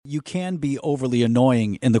you can be overly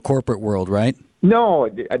annoying in the corporate world, right? No,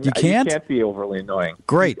 You can't? You can't be overly annoying.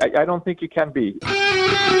 Great. I don't think you can be.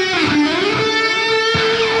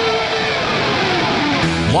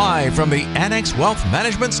 Live from the Annex Wealth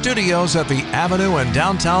Management Studios at the Avenue in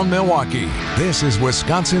downtown Milwaukee, this is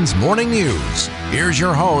Wisconsin's Morning News. Here's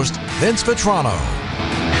your host, Vince Vitrano.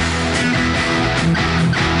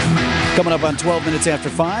 Coming up on 12 minutes after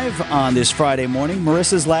 5 on this Friday morning,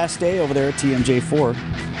 Marissa's last day over there at TMJ4.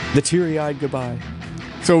 The teary-eyed goodbye.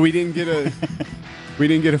 So we didn't get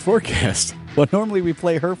a forecast. Well, normally we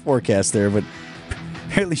play her forecast there, but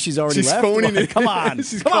apparently she's already left. She's phoning it. Come on.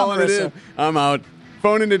 She's Come calling on, it Marissa. in. I'm out.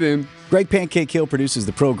 Phoning it in. Greg Pancake Hill produces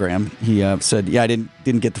the program. He said, I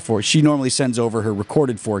didn't get the forecast. She normally sends over her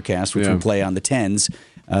recorded forecast, which we play on the 10s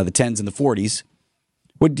and the 40s.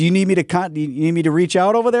 What do you need me to do you need me to reach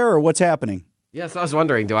out over there, or what's happening? Yes, I was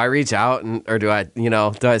wondering, do I reach out or do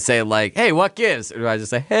I say like, hey, what gives? Or do I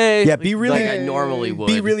just say, hey? Yeah, be really like I normally would.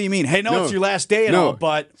 Be really mean. Hey, no, it's your last day and all,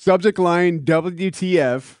 but Subject line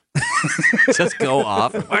WTF. Just go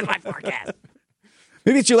off. Where's my forecast?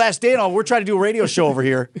 Maybe it's your last day and all. We're trying to do a radio show over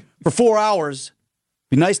here for 4 hours.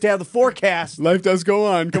 Be nice to have the forecast. Life does go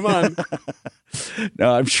on. Come on.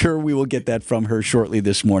 No, I'm sure we will get that from her shortly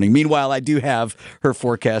this morning. Meanwhile, I do have her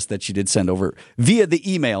forecast that she did send over via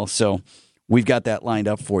the email, so we've got that lined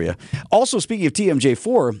up for you. Also, speaking of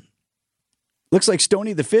TMJ4, looks like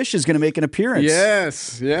Stoney the Fish is going to make an appearance.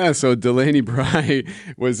 Yes. Yeah, so Delaney Bry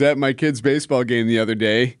was at my kid's baseball game the other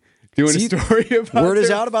day doing a story about word is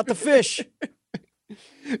out about the fish.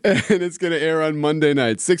 And it's going to air on Monday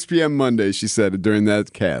night, 6 p.m. Monday, she said, during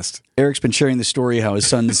that cast. Eric's been sharing the story how his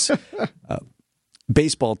son's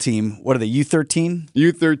baseball team, what are they, U13?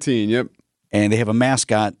 U13, yep. And they have a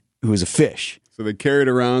mascot who is a fish. So they carry it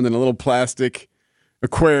around in a little plastic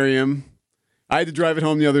aquarium. I had to drive it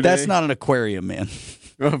home the other day. That's not an aquarium, man.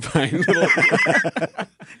 Oh, fine. Little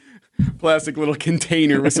plastic little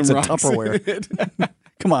container with some rocks Tupperware. in it.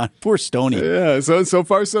 Come on, poor Stoney. Yeah, so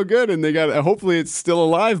far so good, and they got. Hopefully, it's still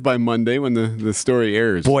alive by Monday when the story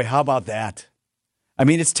airs. Boy, how about that? I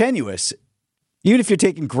mean, it's tenuous, even if you're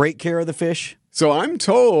taking great care of the fish. So I'm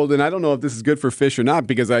told, and I don't know if this is good for fish or not,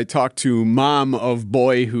 because I talked to mom of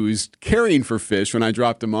boy who's caring for fish when I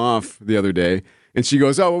dropped him off the other day. And she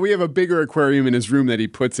goes, oh, well, we have a bigger aquarium in his room that he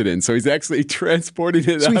puts it in. So he's actually transporting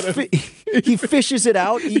it out of... He fishes it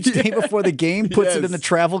out each day before the game, puts it in the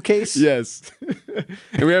travel case? Yes.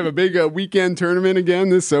 And we have a big weekend tournament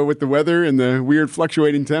again, so with the weather and the weird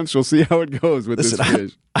fluctuating temps, we'll see how it goes with this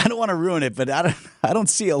fish. I don't want to ruin it, but I don't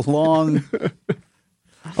see a long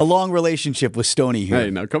relationship with Stoney here.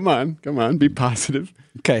 Hey, now come on, be positive.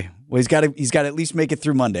 Okay, well he's got to at least make it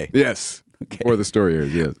through Monday. Yes. Okay. Or the story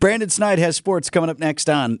is, yes. Brandon Snide has sports coming up next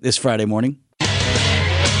on this Friday morning.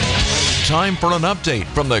 Time for an update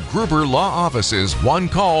from the Gruber Law Office's One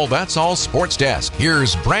Call, That's All Sports Desk.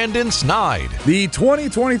 Here's Brandon Snide. The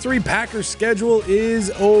 2023 Packers schedule is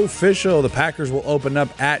official. The Packers will open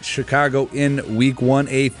up at Chicago in Week 1,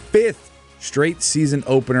 a fifth straight season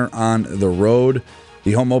opener on the road.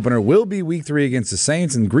 The home opener will be Week 3 against the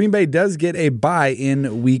Saints, and Green Bay does get a bye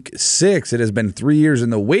in Week 6. It has been 3 years in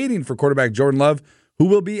the waiting for quarterback Jordan Love, who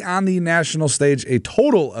will be on the national stage a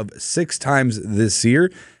total of 6 times this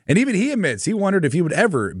year. And even he admits he wondered if he would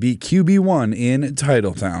ever be QB1 in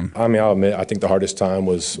Titletown. I mean, I'll admit, I think the hardest time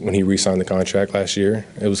was when he re-signed the contract last year.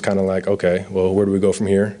 It was kind of like, okay, well, where do we go from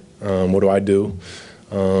here? What do I do?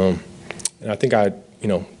 And I think I,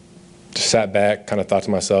 just sat back, kind of thought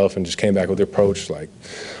to myself, and just came back with the approach, like,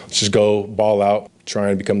 let's just go ball out, try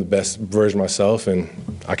and become the best version of myself, and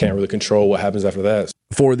I can't really control what happens after that.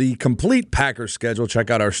 For the complete Packers schedule, check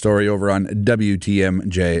out our story over on WTMJ.com.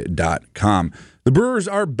 The Brewers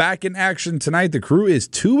are back in action tonight. The crew is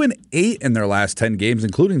 2-8 in their last 10 games,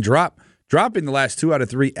 including dropping the last 2 out of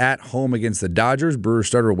 3 at home against the Dodgers. Brewers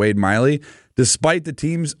starter Wade Miley, despite the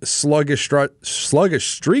team's sluggish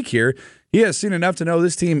streak here, he has seen enough to know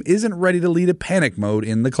this team isn't ready to lead a panic mode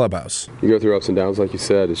in the clubhouse. You go through ups and downs, like you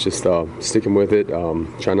said. It's just sticking with it,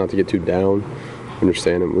 trying not to get too down.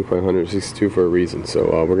 Understanding we play 162 for a reason, so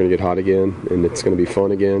we're going to get hot again, and it's going to be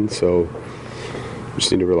fun again, so we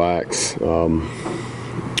just need to relax. I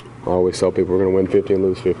always tell people we're going to win 50 and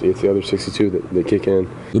lose 50. It's the other 62 that kick in.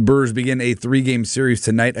 The Brewers begin a 3-game series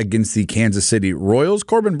tonight against the Kansas City Royals.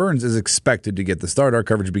 Corbin Burns is expected to get the start. Our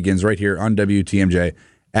coverage begins right here on WTMJ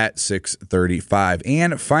at 6:35.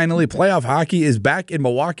 And finally, playoff hockey is back in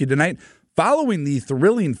Milwaukee tonight following the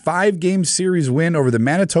thrilling 5-game series win over the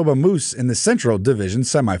Manitoba Moose in the Central Division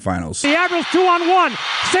semifinals. The Admirals 2-on-1.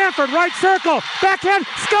 Sanford, right circle. Backhand.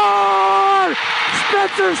 Score!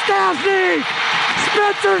 Spencer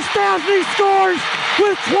Stastny scores.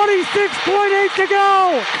 with 26.8 to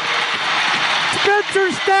go. Spencer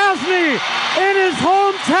Stasny in his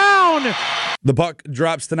hometown. The puck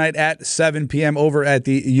drops tonight at 7 p.m. over at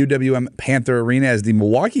the UWM Panther Arena as the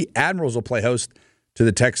Milwaukee Admirals will play host to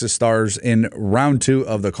the Texas Stars in round 2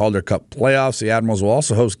 of the Calder Cup playoffs. The Admirals will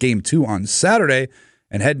also host game 2 on Saturday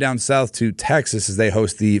and head down south to Texas as they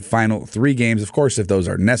host the final 3 games, of course, if those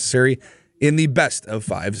are necessary, in the best of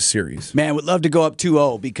 5 series. Man, would love to go up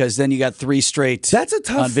 2-0 because then you got 3 straight That's a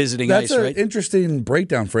tough, on visiting that's ice, an right? interesting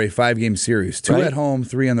breakdown for a 5-game series. 2 Right. at home,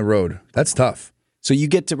 3 on the road. That's tough. So you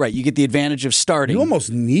get the advantage of starting. You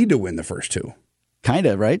almost need to win the first 2. Kind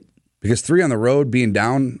of, right? Because 3 on the road, being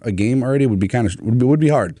down a game already would be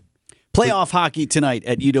hard. Playoff hockey tonight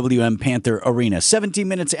at UWM Panther Arena. 17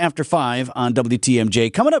 minutes after 5 on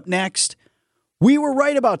WTMJ. Coming up next, we were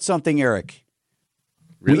right about something, Eric.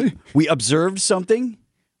 Really? We observed something.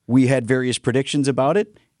 We had various predictions about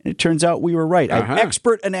it, and it turns out we were right. I have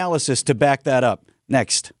expert analysis to back that up.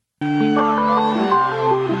 Next.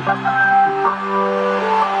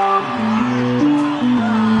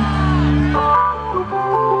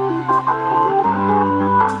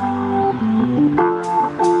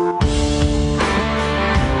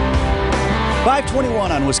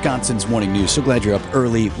 5:21 on Wisconsin's Morning News. So glad you're up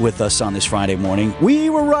early with us on this Friday morning.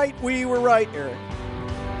 We were right, Eric.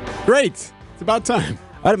 Great. It's about time.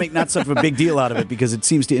 I had to make not such a big deal out of it because it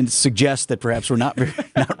seems to suggest that perhaps we're not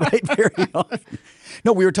right very often.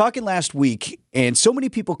 No, we were talking last week, and so many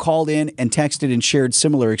people called in and texted and shared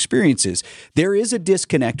similar experiences. There is a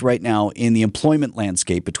disconnect right now in the employment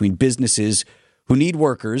landscape between businesses who need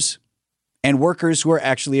workers and workers who are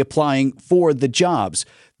actually applying for the jobs.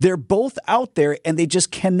 They're both out there, and they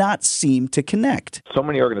just cannot seem to connect. So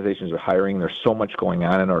many organizations are hiring. There's so much going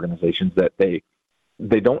on in organizations that they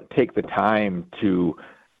don't take the time to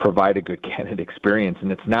provide a good candidate experience.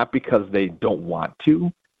 And it's not because they don't want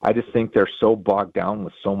to. I just think they're so bogged down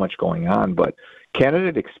with so much going on. But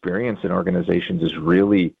candidate experience in organizations is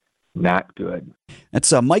really not good.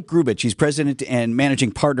 That's Mike Grubich. He's president and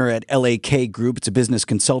managing partner at LAK Group. It's a business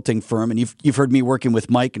consulting firm, and you've heard me working with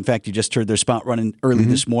Mike. In fact, you just heard their spot running early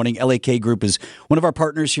this morning. LAK Group is one of our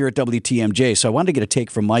partners here at WTMJ. So I wanted to get a take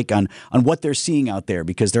from Mike on what they're seeing out there,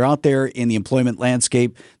 because they're out there in the employment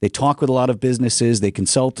landscape. They talk with a lot of businesses. They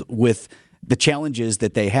consult with the challenges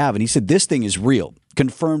that they have. And he said this thing is real.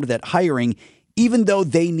 Confirmed that hiring, even though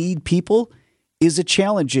they need people, is a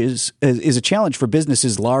challenge for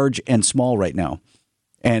businesses large and small right now.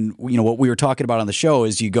 And you know what we were talking about on the show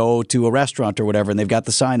is you go to a restaurant or whatever and they've got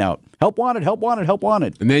the sign out, help wanted, help wanted, help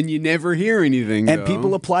wanted. And then you never hear anything. And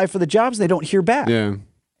people apply for the jobs, they don't hear back. Yeah.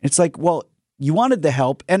 It's like, well, you wanted the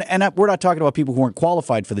help, and we're not talking about people who weren't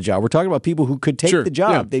qualified for the job. We're talking about people who could take the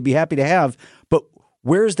job. They'd be happy to have, but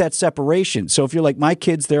where's that separation? So if you're like my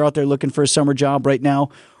kids, they're out there looking for a summer job right now,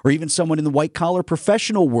 or even someone in the white-collar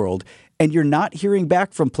professional world, and you're not hearing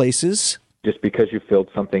back from places. Just because you filled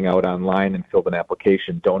something out online and filled an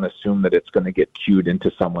application, don't assume that it's going to get queued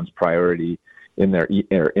into someone's priority in their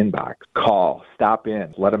inbox. Call, stop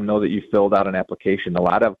in, let them know that you filled out an application. A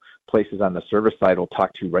lot of places on the service side will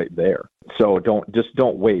talk to you right there. So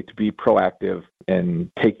don't wait. Be proactive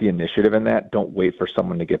and take the initiative in that. Don't wait for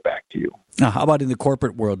someone to get back to you. Now, how about in the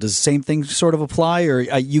corporate world? Does the same thing sort of apply, or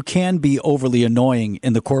you can be overly annoying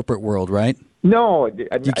in the corporate world, right? No, you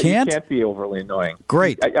can't? You can't be overly annoying.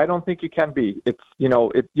 Great. I don't think you can be. It's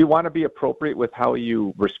you want to be appropriate with how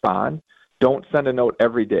you respond. Don't send a note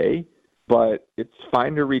every day, but it's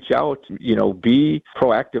fine to reach out. Be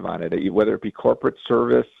proactive on it, whether it be corporate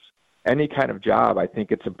service, any kind of job. I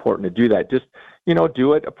think it's important to do that. Just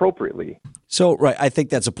do it appropriately. So right, I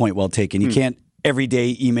think that's a point well taken. You can't every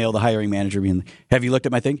day email the hiring manager being, have you looked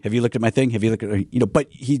at my thing? Have you looked at my thing? Have you looked at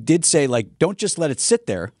But he did say, don't just let it sit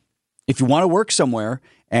there. If you want to work somewhere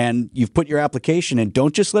and you've put your application in,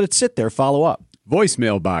 don't just let it sit there. Follow up.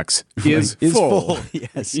 Voicemail box is full.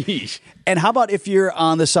 Yes. And how about if you're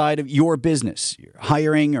on the side of your business, you're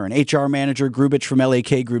hiring, or an HR manager? Grubich from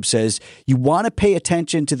LAK Group says you want to pay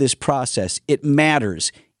attention to this process. It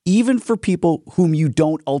matters, even for people whom you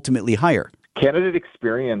don't ultimately hire. Candidate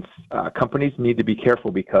experience, companies need to be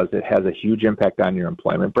careful because it has a huge impact on your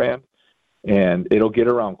employment brand, and it'll get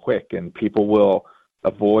around quick, and people will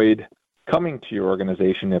avoid coming to your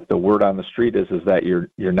organization if the word on the street is that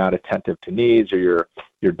you're not attentive to needs, or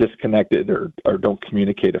you're disconnected, or don't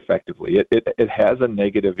communicate effectively. It has a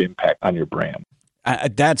negative impact on your brand.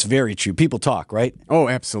 That's very true. People talk, right? Oh,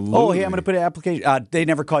 absolutely. Oh, hey, I'm going to put an application. They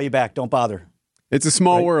never call you back. Don't bother. It's a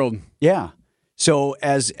small world. Yeah. So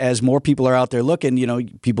as more people are out there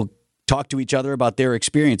looking, people talk to each other about their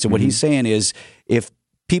experience. And what he's saying is, if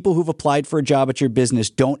people who've applied for a job at your business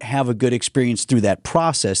don't have a good experience through that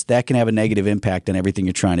process, that can have a negative impact on everything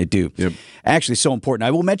you're trying to do. Yep. Actually, so important.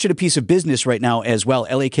 I will mention a piece of business right now as well.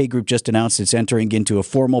 LAK Group just announced it's entering into a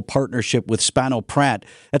formal partnership with Spano Pratt.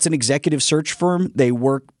 That's an executive search firm. They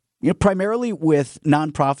work primarily with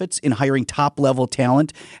nonprofits in hiring top-level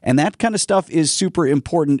talent, and that kind of stuff is super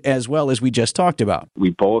important as well, as we just talked about.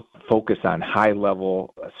 We both focus on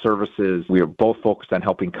high-level services. We are both focused on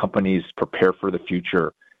helping companies prepare for the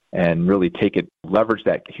future and really leverage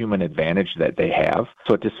that human advantage that they have.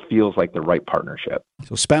 So it just feels like the right partnership.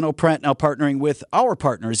 So Spano Pratt now partnering with our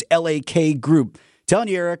partners, LAK Group. Telling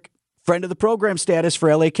you, Eric, friend of the program status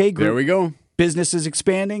for LAK Group. There we go. Business is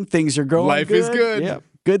expanding. Things are growing. Life is good. Yeah.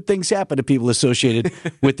 Good things happen to people associated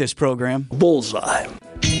with this program. Bullseye.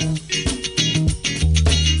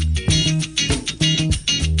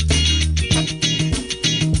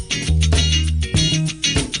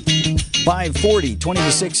 5:40,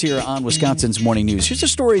 20-6 here on Wisconsin's Morning News. Here's a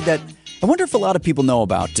story that I wonder if a lot of people know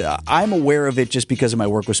about. I'm aware of it just because of my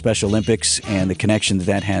work with Special Olympics and the connection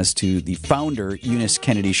that has to the founder, Eunice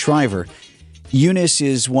Kennedy Shriver. Eunice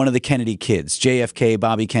is one of the Kennedy kids. JFK,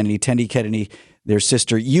 Bobby Kennedy, Tendy Kennedy, their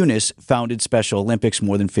sister Eunice founded Special Olympics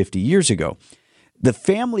more than 50 years ago. The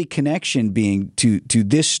family connection being to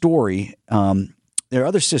this story, their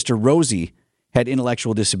other sister, Rosie, had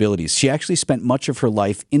intellectual disabilities. She actually spent much of her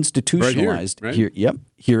life institutionalized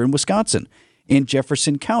here in Wisconsin, in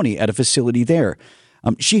Jefferson County at a facility there.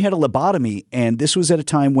 She had a lobotomy, and this was at a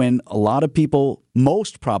time when a lot of people,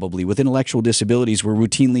 most probably with intellectual disabilities, were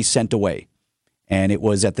routinely sent away. And it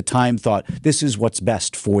was at the time thought, this is what's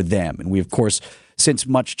best for them. And we, of course, since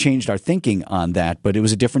much changed our thinking on that, but it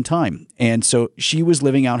was a different time. And so she was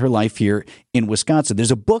living out her life here in Wisconsin.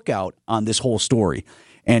 There's a book out on this whole story.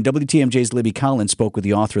 And WTMJ's Libby Collins spoke with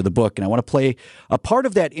the author of the book. And I want to play a part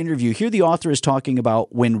of that interview. Here the author is talking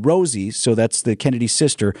about when Rosie, so that's the Kennedy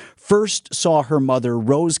sister, first saw her mother,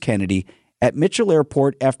 Rose Kennedy, at Mitchell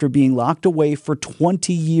Airport after being locked away for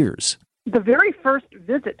 20 years. The very first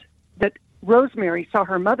visit that Rosemary saw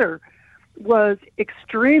her mother was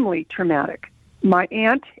extremely traumatic. My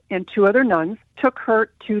aunt and two other nuns took her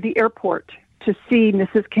to the airport to see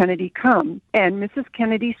Mrs. Kennedy come. And Mrs.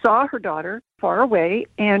 Kennedy saw her daughter far away,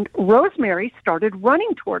 and Rosemary started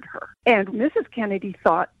running toward her. And Mrs. Kennedy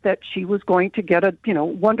thought that she was going to get a,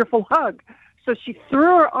 wonderful hug. So she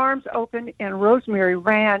threw her arms open, and Rosemary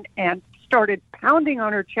ran and started pounding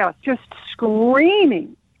on her chest, just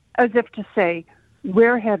screaming as if to say,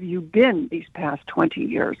 where have you been these past 20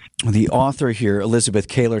 years? The author here, Elizabeth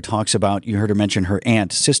Kaler, talks about, you heard her mention her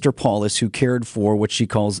aunt, Sister Paulus, who cared for what she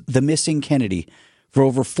calls the missing Kennedy for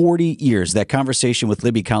over 40 years. That conversation with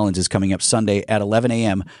Libby Collins is coming up Sunday at 11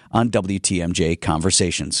 a.m. on WTMJ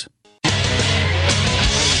Conversations.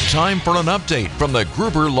 Time for an update from the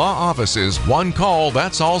Gruber Law Office's One Call,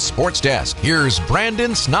 That's All Sports Desk. Here's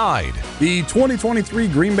Brandon Snide. The 2023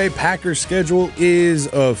 Green Bay Packers schedule is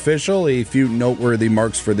official. A few noteworthy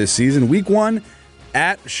marks for this season. Week 1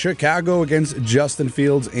 at Chicago against Justin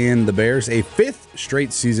Fields and the Bears. A 5th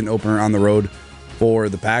straight season opener on the road for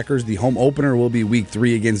the Packers. The home opener will be Week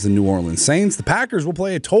 3 against the New Orleans Saints. The Packers will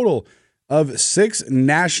play a total of 6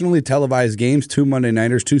 nationally televised games, 2 Monday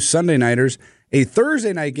Nighters, 2 Sunday Nighters, a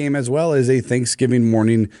Thursday night game, as well as a Thanksgiving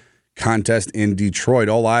morning contest in Detroit.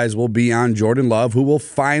 All eyes will be on Jordan Love, who will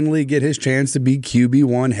finally get his chance to be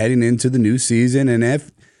QB1 heading into the new season. And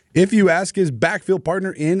if you ask his backfield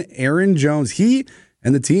partner in Aaron Jones, he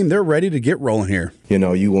and the team, they're ready to get rolling here.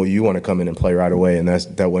 You want to come in and play right away, and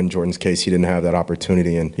that wasn't Jordan's case. He didn't have that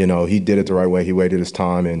opportunity, and he did it the right way. He waited his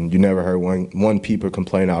time, and you never heard one peeper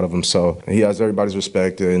complain out of him. So he has everybody's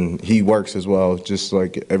respect, and he works as well, just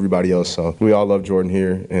like everybody else. So we all love Jordan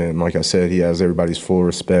here, and like I said, he has everybody's full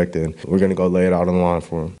respect, and we're going to go lay it out on the line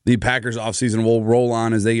for him. The Packers offseason will roll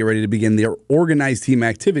on as they get ready to begin their organized team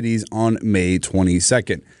activities on May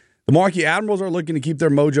 22nd. The Milwaukee Admirals are looking to keep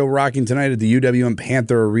their mojo rocking tonight at the UWM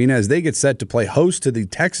Panther Arena as they get set to play host to the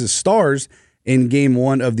Texas Stars in Game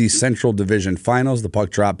 1 of the Central Division Finals. The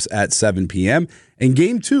puck drops at 7 p.m. And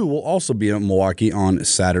Game 2 will also be in Milwaukee on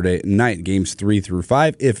Saturday night. Games 3 through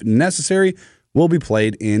 5, if necessary, will be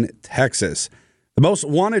played in Texas. The most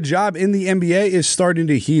wanted job in the NBA is starting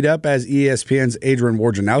to heat up as ESPN's Adrian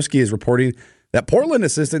Wojnarowski is reporting that Portland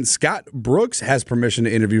assistant Scott Brooks has permission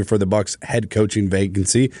to interview for the Bucks head coaching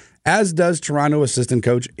vacancy, as does Toronto assistant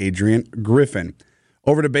coach Adrian Griffin.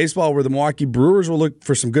 Over to baseball, where the Milwaukee Brewers will look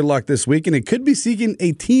for some good luck this week, and it could be seeking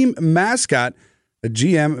a team mascot. The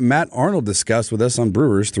GM Matt Arnold discussed with us on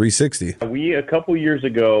Brewers 360. A couple years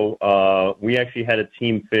ago, we actually had a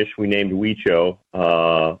team fish we named Huicho,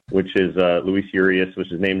 which is Luis Urias,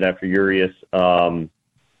 which is named after Urias.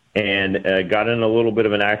 and got in a little bit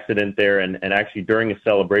of an accident there, and actually during a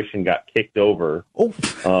celebration got kicked over,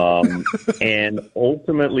 and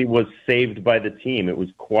ultimately was saved by the team. It was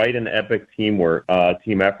quite an epic team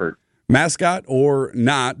effort. Mascot or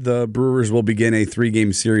not, the Brewers will begin a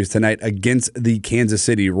 3-game series tonight against the Kansas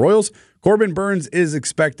City Royals. Corbin Burns is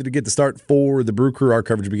expected to get the start for the Brew Crew. Our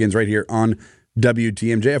coverage begins right here on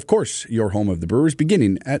WTMJ. Of course, your home of the Brewers,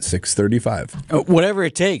 beginning at 6:35. Whatever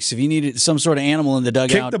it takes. If you need some sort of animal in the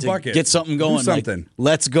dugout Kick the bucket. Get something going, Do something. like,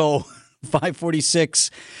 let's go. 5:46.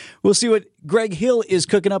 We'll see what Greg Hill is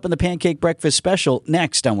cooking up in the Pancake Breakfast special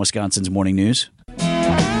next on Wisconsin's Morning News.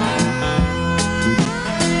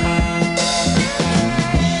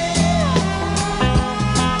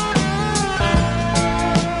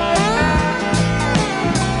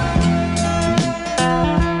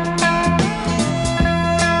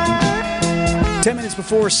 10 minutes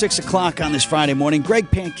before 6 o'clock on this Friday morning, Greg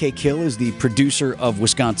Pancake Hill is the producer of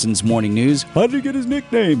Wisconsin's Morning News. How did he get his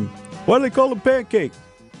nickname? Why do they call him Pancake?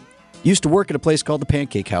 Used to work at a place called the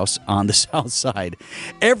Pancake House on the South Side.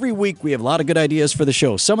 Every week we have a lot of good ideas for the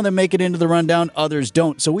show. Some of them make it into the rundown, others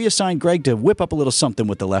don't. So we assigned Greg to whip up a little something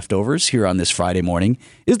with the leftovers here on this Friday morning.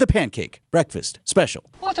 Is the Pancake Breakfast Special.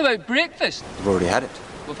 What about breakfast? We've already had it.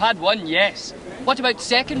 We've had one, yes. What about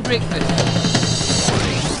second breakfast?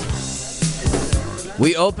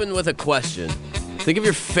 We open with a question. Think of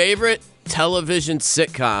your favorite television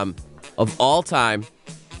sitcom of all time,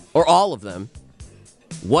 or all of them.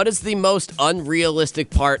 What is the most unrealistic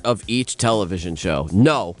part of each television show?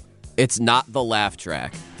 No, it's not the laugh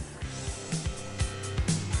track.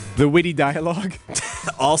 The witty dialogue?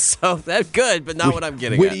 Also, that's good, but not what I'm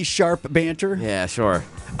getting Witty, at. sharp banter? Yeah, sure.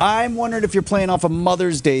 I'm wondering if you're playing off a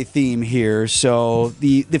Mother's Day theme here. So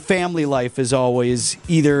the family life is always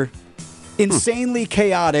either insanely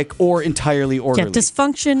chaotic or entirely orderly. Yeah,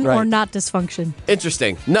 dysfunction Right. or not dysfunction.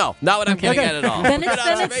 Interesting. No, not what I'm getting at at all. Then Good it's,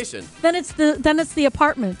 observation. then it's the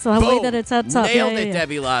apartment. So the way Boom. that it sets up. Nailed Yeah, it, yeah.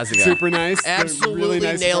 Debbie Laziga. Super nice. Absolutely Really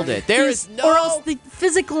nice nailed apartment. it. There is no... Or else the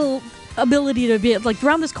physical ability to be like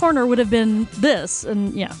around this corner would have been this,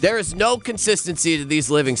 and yeah. There is no consistency to these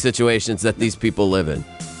living situations that these people live in.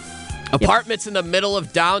 Apartments in the middle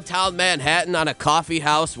of downtown Manhattan on a coffee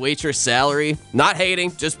house waitress salary. Not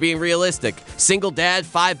hating, just being realistic. Single dad,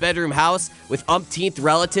 5-bedroom house with umpteenth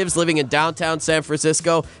relatives living in downtown San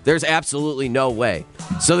Francisco. There's absolutely no way.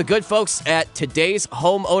 So the good folks at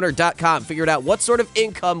todayshomeowner.com figured out what sort of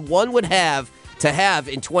income one would have to have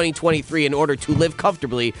in 2023 in order to live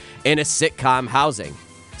comfortably in a sitcom housing.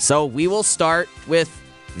 So we will start with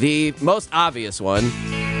the most obvious one.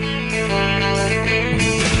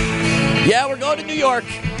 Yeah, we're going to New York.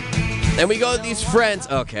 And we go to these friends.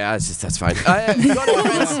 Okay, that's fine. We go to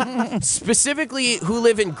friends specifically who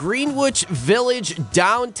live in Greenwich Village,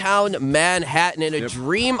 downtown Manhattan, in a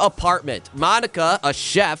dream apartment. Monica, a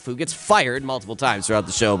chef who gets fired multiple times throughout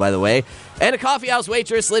the show, by the way, and a coffeehouse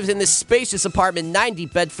waitress lives in this spacious apartment, 90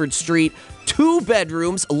 Bedford Street. 2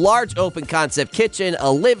 bedrooms, large open concept kitchen,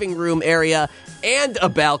 a living room area, and a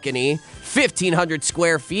balcony. 1,500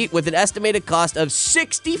 square feet with an estimated cost of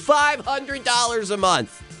 $6,500 a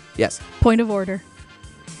month. Yes. Point of order.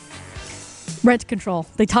 Rent control.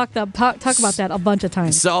 They talk about that a bunch of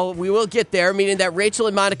times. So we will get there, meaning that Rachel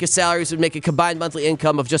and Monica's salaries would make a combined monthly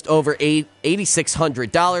income of just over $8,600.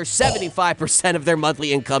 75% of their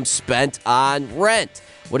monthly income spent on rent.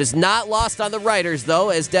 What is not lost on the writers, though,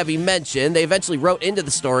 as Debbie mentioned, they eventually wrote into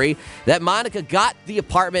the story that Monica got the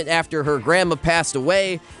apartment after her grandma passed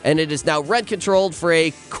away, and it is now rent-controlled for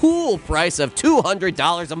a cool price of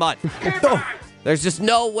 $200 a month. There's just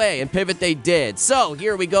no way, and pivot they did. So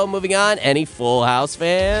here we go, moving on. Any Full House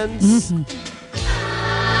fans?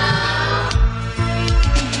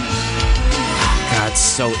 God,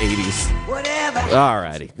 so 80s. Whatever.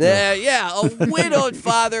 Alrighty. Yeah, a widowed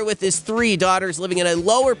father with his 3 daughters living in a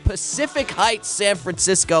lower Pacific Heights, San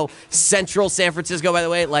Francisco, central San Francisco, by the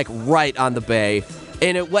way, like right on the bay.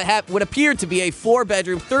 In what appeared to be a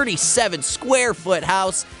 4-bedroom, 37-square-foot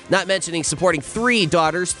house, not mentioning supporting 3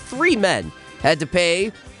 daughters, 3 men had to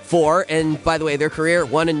pay for, and by the way, their career,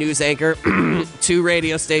 1 a news anchor, 2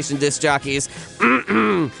 radio station disc jockeys.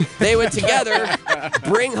 They would together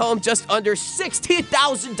bring home just under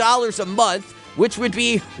 $60,000 a month, which would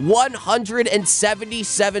be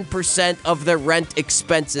 177% of their rent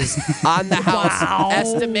expenses on the house,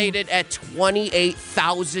 estimated at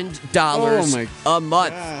 $28,000 a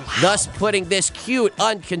month, thus putting this cute,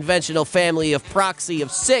 unconventional family of proxy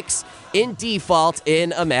of 6 in default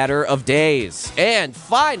in a matter of days. And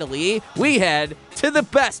finally, we head to the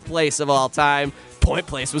best place of all time, Point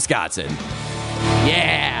Place, Wisconsin.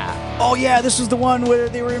 Yeah. Oh, yeah, this was the one where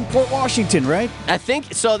they were in Port Washington, right? I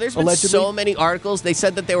think so. There's been Allegedly? so many articles. They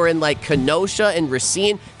said that they were in like Kenosha and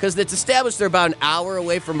Racine because it's established they're about an hour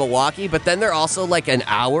away from Milwaukee, but then they're also like an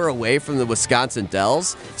hour away from the Wisconsin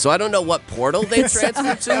Dells. So I don't know what portal they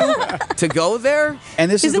transferred to go there. And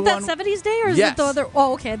this is it the that one. 70s day or is Yes. it the other?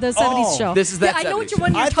 Oh, okay, the 70s show. This is that I know what 70s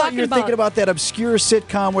one you're I thought talking you were about. thinking about that obscure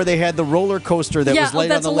sitcom where they had the roller coaster that was laid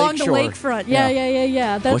that's on the along lakeshore. the lakefront.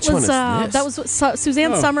 Yeah. That Which was one is this? that was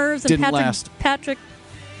Suzanne Summers and Didn't last. Patrick.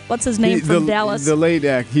 What's his name from Dallas? The late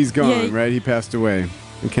act, he's gone, Yeah. right? He passed away.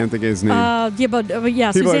 I can't think of his name. People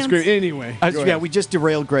are Suzanne. Screaming. Anyway. We just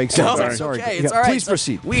derailed Greg. No, Sorry. it's okay. Yeah, It's all right. Please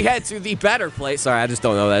proceed. We head to the better place. Sorry, I just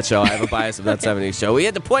don't know that show. I have a bias of that 70s show. We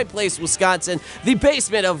head to Point Place, Wisconsin, the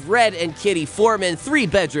basement of Red and Kitty Foreman,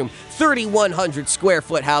 3-bedroom, 3,100 square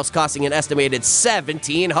foot house costing an estimated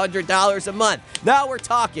 $1,700 a month. Now we're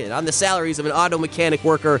talking on the salaries of an auto mechanic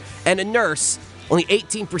worker and a nurse. Only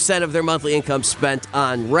 18% of their monthly income spent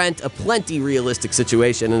on rent, a plenty realistic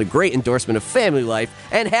situation and a great endorsement of family life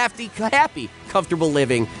and happy, comfortable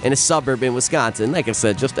living in a suburb in Wisconsin. Like I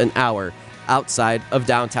said, just an hour outside of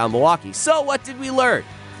downtown Milwaukee. So what did we learn?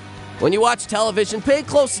 When you watch television, pay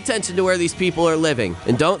close attention to where these people are living.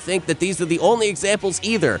 And don't think that these are the only examples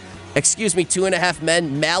either. Excuse me, 2.5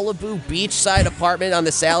 Men, Malibu beachside apartment on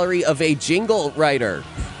the salary of a jingle writer.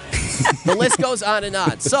 The list goes on and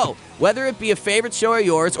on. So, whether it be a favorite show of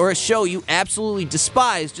yours or a show you absolutely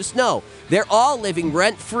despise, just know they're all living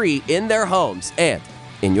rent-free in their homes and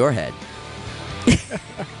in your head.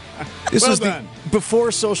 This is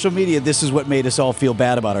before social media. This is what made us all feel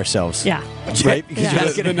bad about ourselves. Yeah. Right? Because you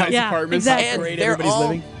guys get a nice apartments. Exactly. And great they're everybody's all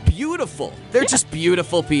living. beautiful. They're just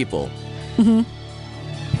beautiful people.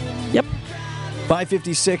 Yep.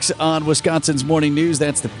 5:56 on Wisconsin's Morning News.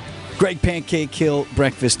 That's the Greg Pancake Hill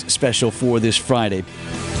Breakfast Special for this Friday.